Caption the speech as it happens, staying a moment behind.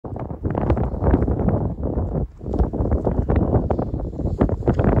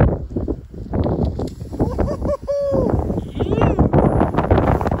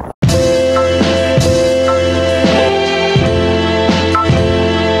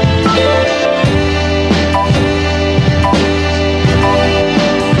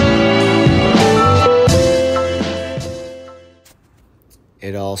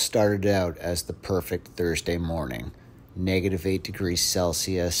started out as the perfect Thursday morning. -8 degrees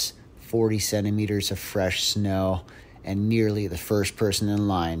Celsius, 40 centimeters of fresh snow, and nearly the first person in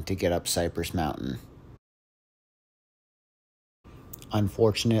line to get up Cypress Mountain.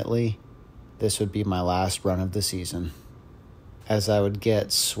 Unfortunately, this would be my last run of the season, as I would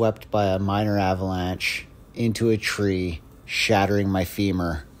get swept by a minor avalanche into a tree, shattering my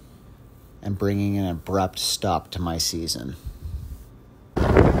femur and bringing an abrupt stop to my season.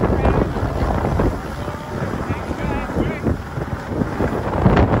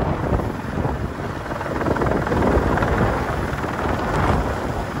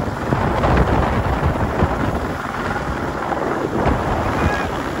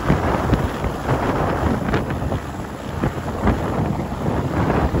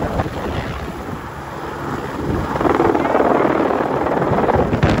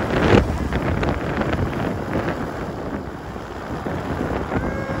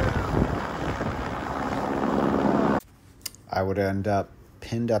 I would end up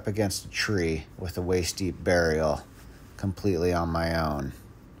pinned up against a tree with a waist-deep burial, completely on my own.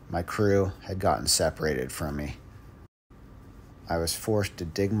 My crew had gotten separated from me. I was forced to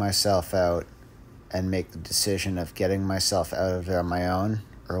dig myself out and make the decision of getting myself out of there on my own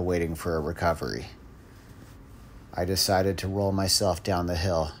or waiting for a recovery. I decided to roll myself down the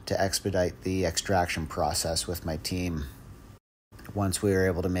hill to expedite the extraction process with my team. Once we were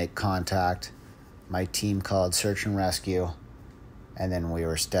able to make contact, my team called search and rescue, and then we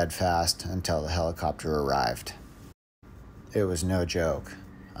were steadfast until the helicopter arrived. It was no joke.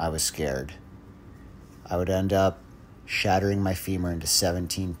 I was scared. I would end up shattering my femur into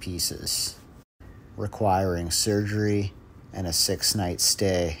 17 pieces, requiring surgery and a 6-night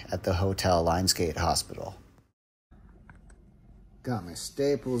stay at the Hotel Lionsgate Hospital. Got my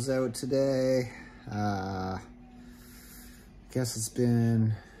staples out today. Guess it's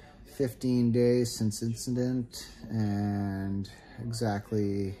been 15 days since incident and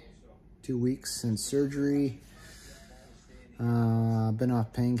exactly 2 weeks since surgery. Been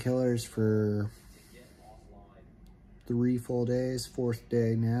off painkillers for 3 full days, 4th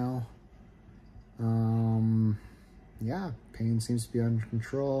day now. Yeah, pain seems to be under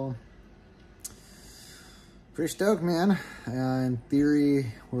control. Pretty stoked, man. In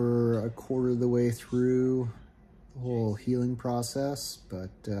theory, we're a quarter of the way through the whole healing process, but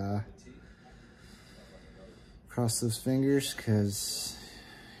cross those fingers because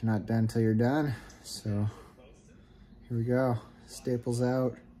you're not done till you're done. So here we go. Staples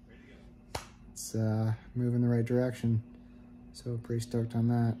out. It's moving in the right direction. So pretty stoked on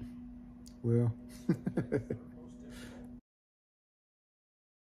that. Woo.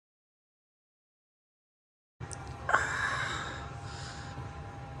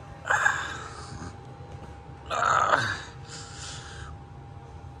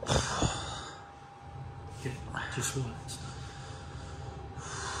 Just relax.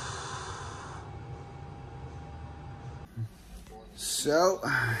 So,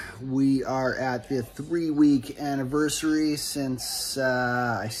 we are at the 3-week anniversary since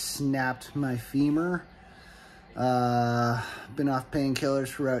I snapped my femur. Been off painkillers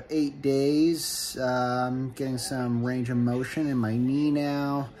for about 8 days. Getting some range of motion in my knee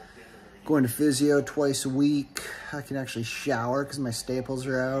now. Going to physio twice a week. I can actually shower because my staples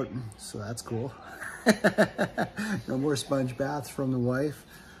are out, so that's cool. No more sponge baths from the wife.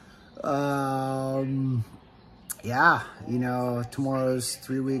 Yeah, you know, tomorrow's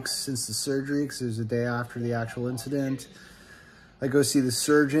 3 weeks since the surgery because it was the day after the actual incident. I go see the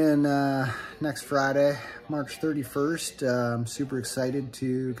surgeon next Friday, March 31st. I'm super excited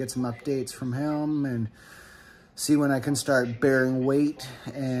to get some updates from him and see when I can start bearing weight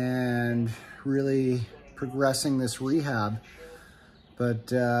and really progressing this rehab.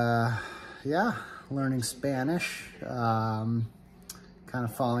 But yeah, learning Spanish, kind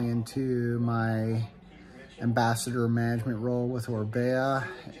of falling into my ambassador management role with Orbea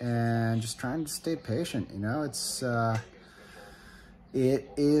and just trying to stay patient. You know, it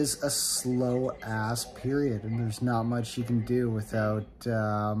is a slow ass period and there's not much you can do without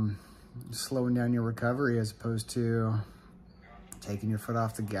slowing down your recovery as opposed to taking your foot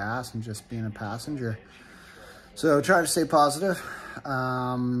off the gas and just being a passenger. So try to stay positive.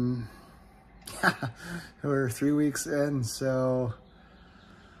 Yeah, we're 3 weeks in, so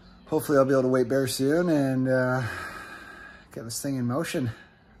hopefully I'll be able to weight bear soon and get this thing in motion.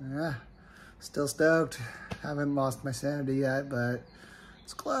 Yeah, still stoked. Haven't lost my sanity yet, but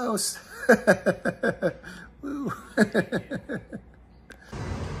it's close. Woo.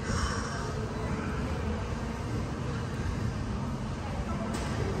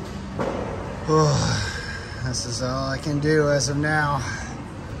 Oh, this is all I can do as of now.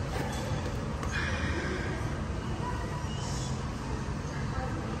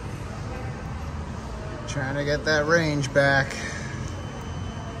 Trying to get that range back.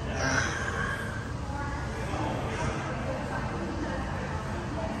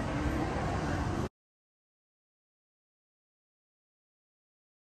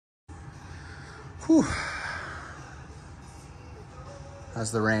 Whew.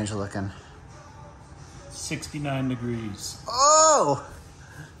 How's the range looking? 69 degrees. Oh!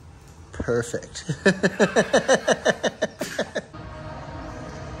 Perfect.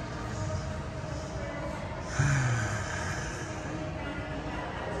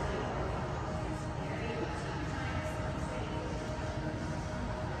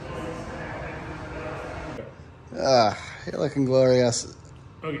 You're looking glorious.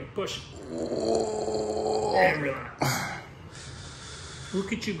 Okay, push. And relax.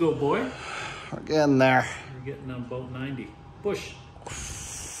 Look at you go, boy. We're getting there. You're getting on boat 90. Push.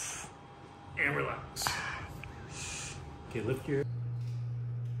 And relax. Okay, lift your...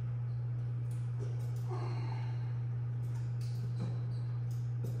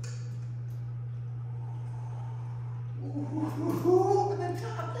 Ooh, the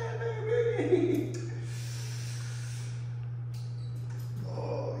top there, baby.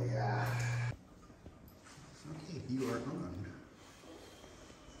 Oh, yeah. Okay, you are on.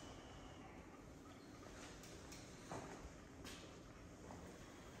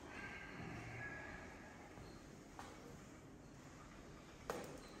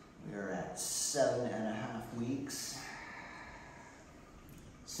 We are at 7.5 weeks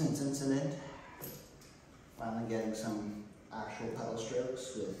since incident. Finally getting some actual pedal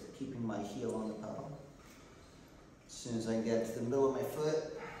strokes with keeping my heel on the pedal. As soon as I get to the middle of my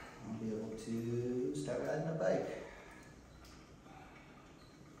foot, I'll be able to start riding a bike.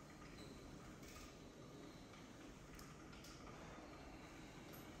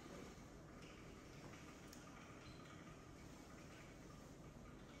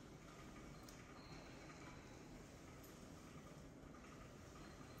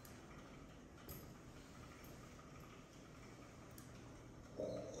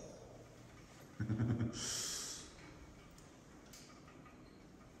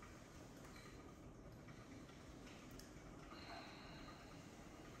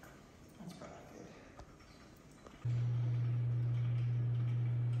 That's probably good.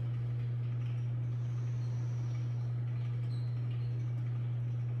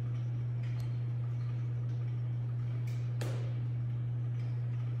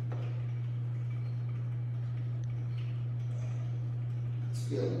 It's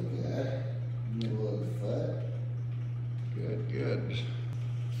feeling good. Middle of the foot. Good, good.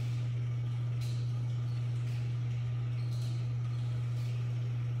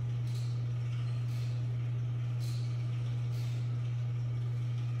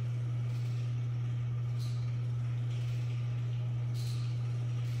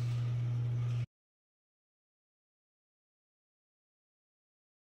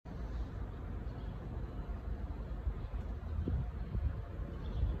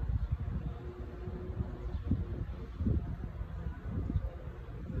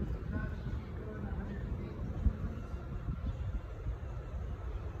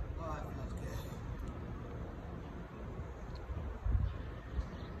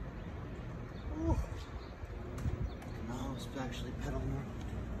 Actually pedal more.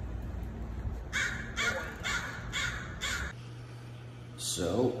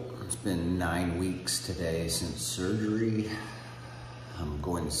 So it's been 9 weeks today since surgery. I'm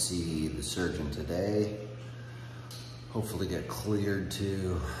going to see the surgeon today. Hopefully get cleared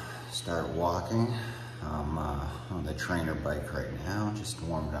to start walking. I'm on the trainer bike right now, just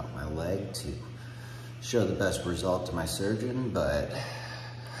warming up my leg to show the best result to my surgeon, but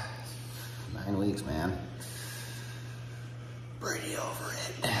 9 weeks, man. Pretty over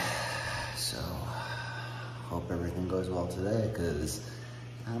it. So, hope everything goes well today, because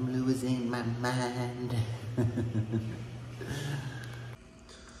I'm losing my mind.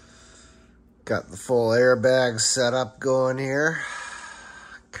 Got the full airbag setup going here,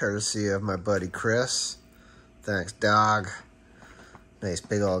 courtesy of my buddy Chris. Thanks, dog. Nice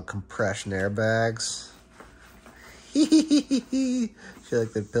big old compression airbags. Feel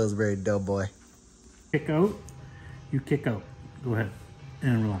like the Pillsbury Doughboy. Kick out. You kick out. Go ahead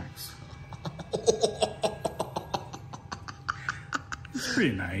and relax. It's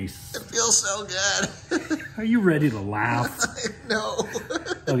pretty nice. It feels so good. Are you ready to laugh? No.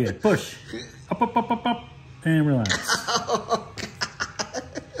 Okay, push. Up, up, up, up, up, and relax. Oh,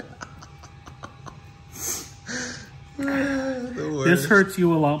 This hurts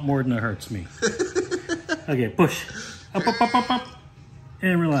you a lot more than it hurts me. Okay, push. Up, up, up, up, up,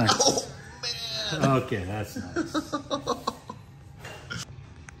 and relax. Oh, man. Okay, that's nice.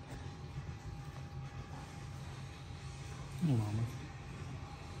 We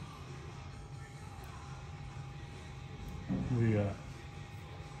got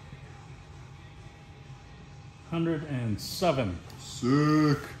 107.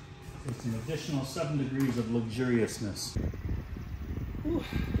 Sick. It's an additional 7 degrees of luxuriousness. Whew.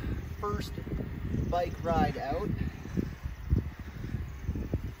 First bike ride out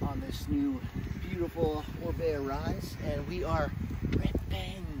on this new beautiful Orbea Rise, and we are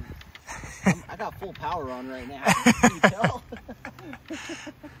ripping. I got full power on right now. Can you tell?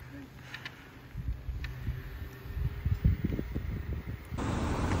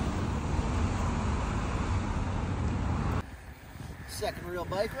 Second real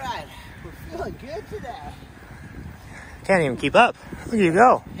bike ride. We're feeling good today. Can't even keep up. Look at you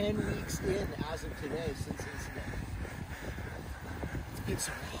go. 10 weeks in as of today since incident. It's been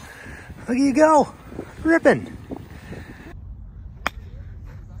so long. Look at you go. Ripping.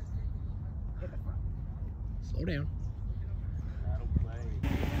 Slow down.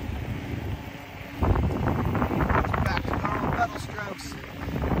 Back to normal pedal strokes.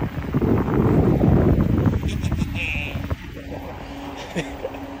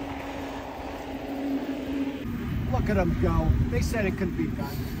 Look at them go. They said it couldn't be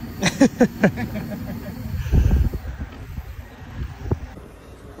done.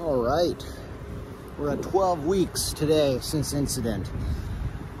 All right. We're at 12 weeks today since incident.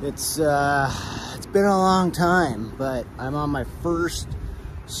 It's been a long time, but I'm on my first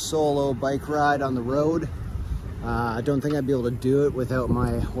solo bike ride on the road. I don't think I'd be able to do it without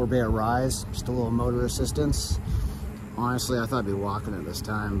my Orbea Rise, just a little motor assistance. Honestly, I thought I'd be walking it this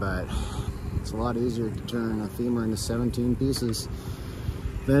time, but it's a lot easier to turn a femur into 17 pieces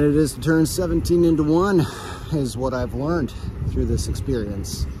than it is to turn 17 into one, is what I've learned through this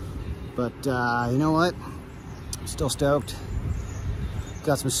experience. But you know what? I'm still stoked.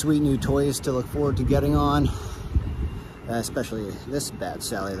 Got some sweet new toys to look forward to getting on, especially this bad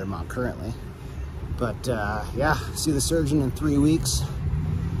Sally that I'm on currently. But yeah, see the surgeon in 3 weeks.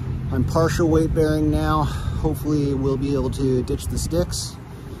 I'm partial weight bearing now. Hopefully we'll be able to ditch the sticks.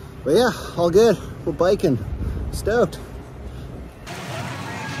 But yeah, all good. We're biking. Stoked.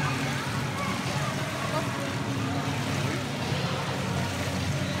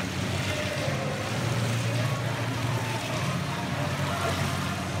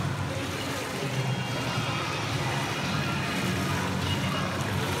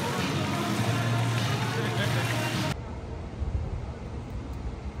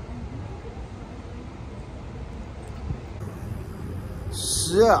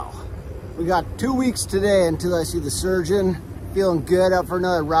 So, we got 2 weeks today until I see the surgeon. Feeling good, up for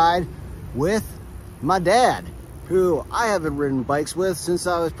another ride with my dad, who I haven't ridden bikes with since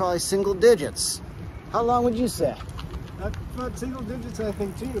I was probably single digits. How long would you say? About single digits, I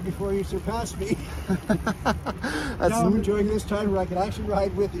think, too, before you surpassed me. That's Now I'm enjoying this time where I can actually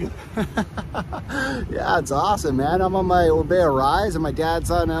ride with you. Yeah, it's awesome, man. I'm on my Orbea Rise, and my dad's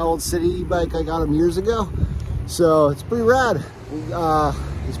on an old city e-bike I got him years ago. So it's pretty rad.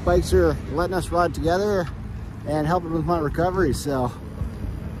 These bikes are letting us ride together and helping with my recovery, so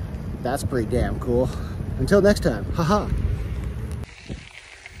that's pretty damn cool. Until next time, haha.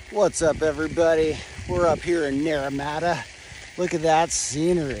 What's up, everybody? We're up here in Naramata. Look at that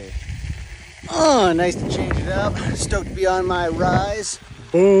scenery. Oh, nice to change it up. Stoked to be on my Rise.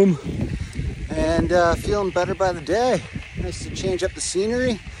 Boom. And feeling better by the day. Nice to change up the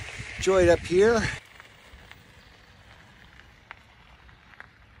scenery. Enjoy it up here.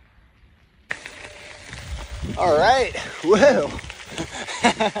 All right, whoa.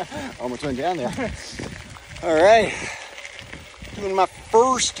 Almost went down there. All right, doing my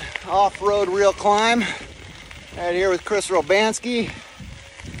first off-road real climb right here with Chris Robansky.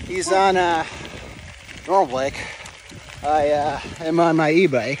 He's on normal bike. I am on my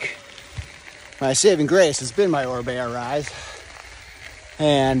e-bike. My saving grace has been my Orbea Rise.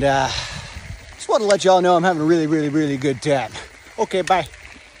 And just want to let y'all know I'm having a really, really, really good time. Okay, bye.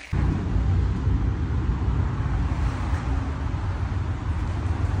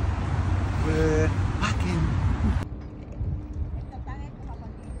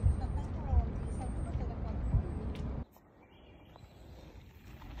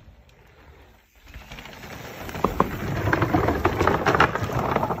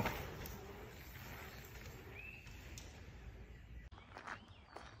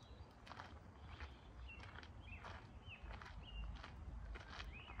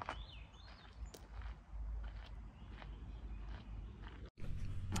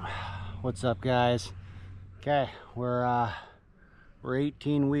 What's up, guys? Okay, we're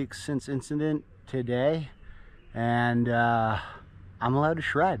 18 weeks since incident today, and I'm allowed to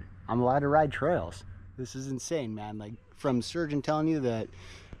shred. I'm allowed to ride trails. This is insane, man. Like, from surgeon telling you that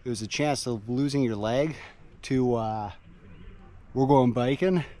it was a chance of losing your leg to we're going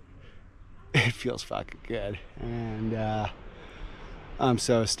biking, it feels fucking good. And I'm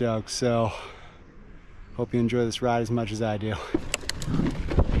so stoked. So hope you enjoy this ride as much as I do.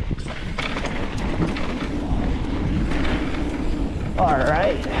 All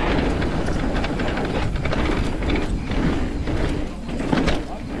right.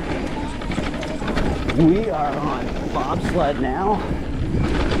 We are on bobsled now.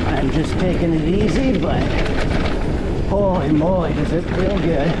 I'm just taking it easy, but holy moly, does it feel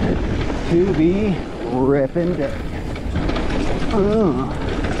good to be ripping dirt.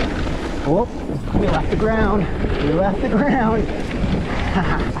 Oh, we left the ground. We left the ground.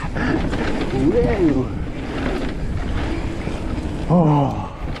 Whoa. Oh.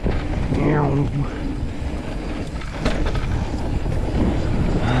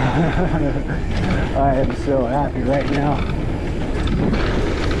 I am so happy right now.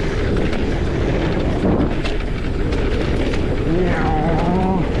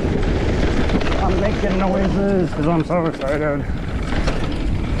 I'm making noises because I'm so excited.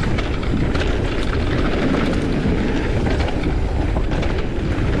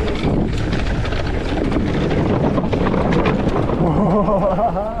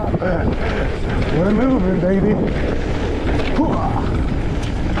 We're moving, baby.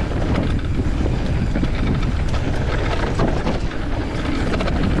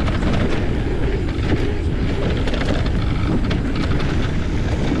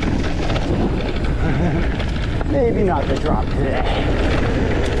 Maybe not the drop today.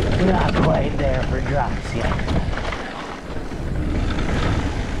 Not quite there for drops yet.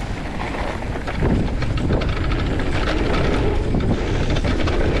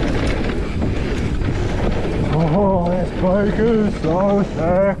 Oh, this bike is so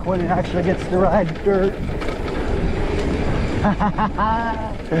sick when it actually gets to ride dirt.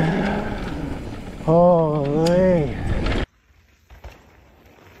 Holy.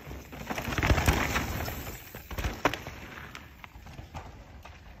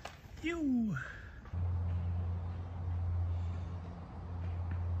 You.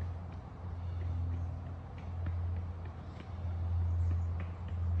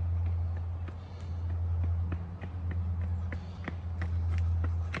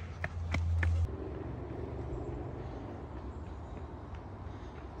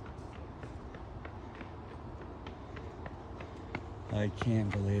 I can't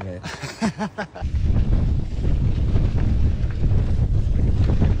believe it.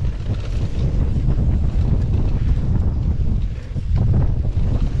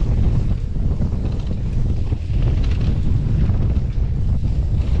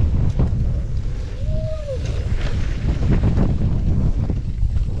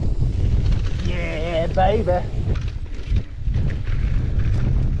 Yeah, baby.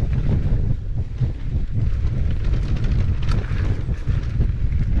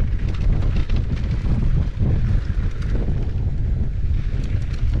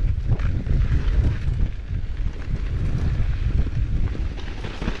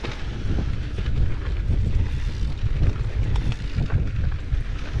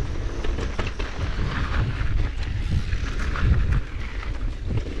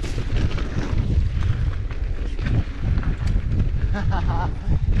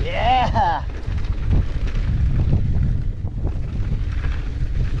 Yeah!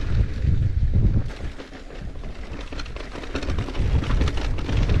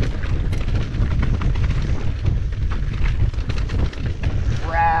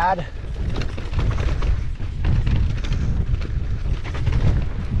 Rad.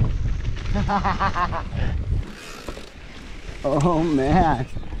 Oh man.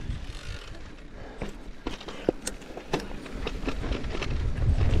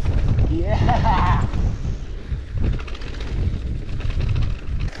 Yeah.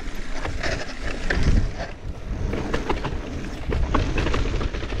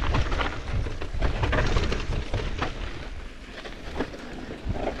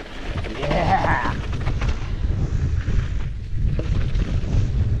 Yeah.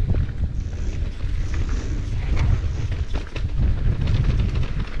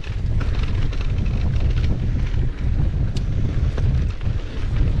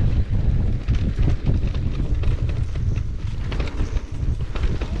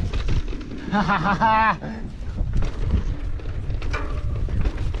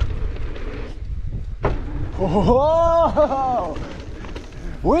 Whoa!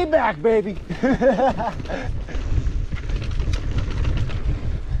 We back, baby.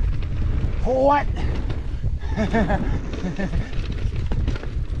 What?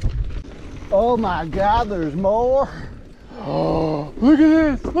 Oh my God, there's more. Oh, look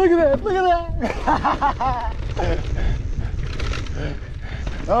at this, look at that, look at that.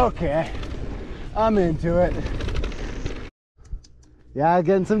 Okay, I'm into it. Yeah,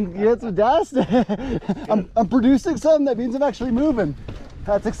 getting some dust. I'm producing some, that means I'm actually moving.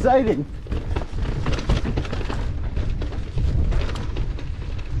 That's exciting.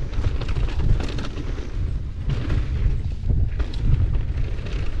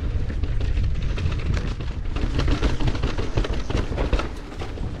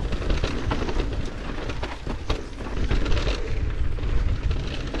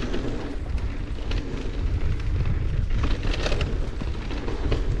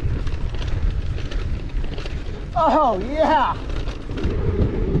 Oh yeah!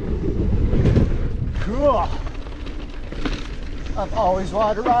 Cool. I've always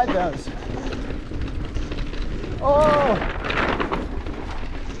wanted to ride those. Oh!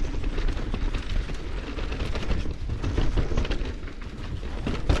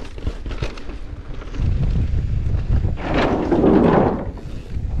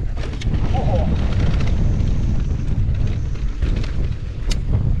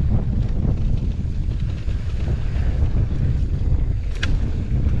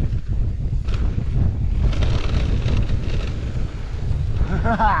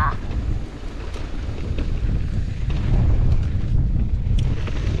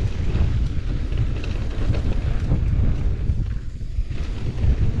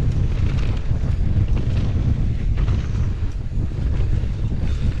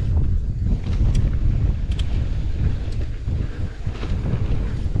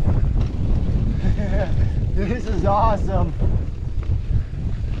 This is awesome.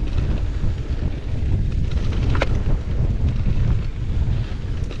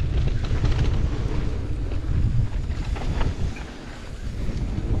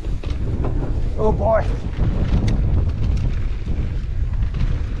 Oh boy.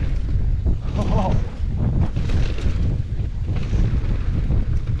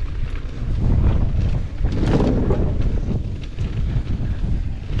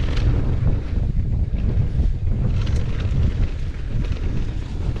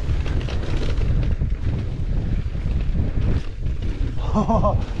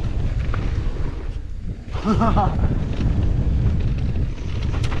 Oh.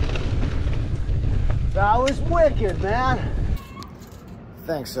 That was wicked, man.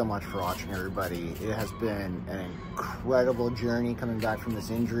 Thanks so much for watching, everybody. It has been an incredible journey coming back from this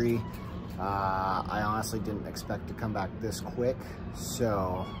injury. I honestly didn't expect to come back this quick,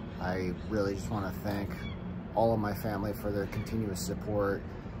 so I really just want to thank all of my family for their continuous support,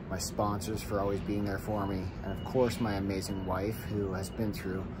 my sponsors for always being there for me, and of course my amazing wife, who has been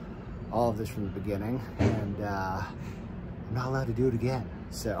through all of this from the beginning, and I'm not allowed to do it again.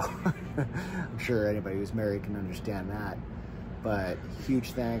 So I'm sure anybody who's married can understand that. But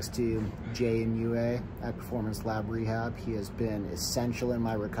huge thanks to Jay and UA at Performance Lab Rehab. He has been essential in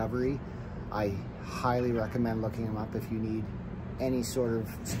my recovery. I highly recommend looking him up if you need any sort of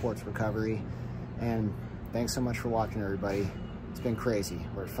sports recovery. And thanks so much for watching, everybody. It's been crazy.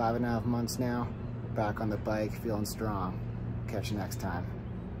 We're at 5.5 months now. Back on the bike, feeling strong. Catch you next time.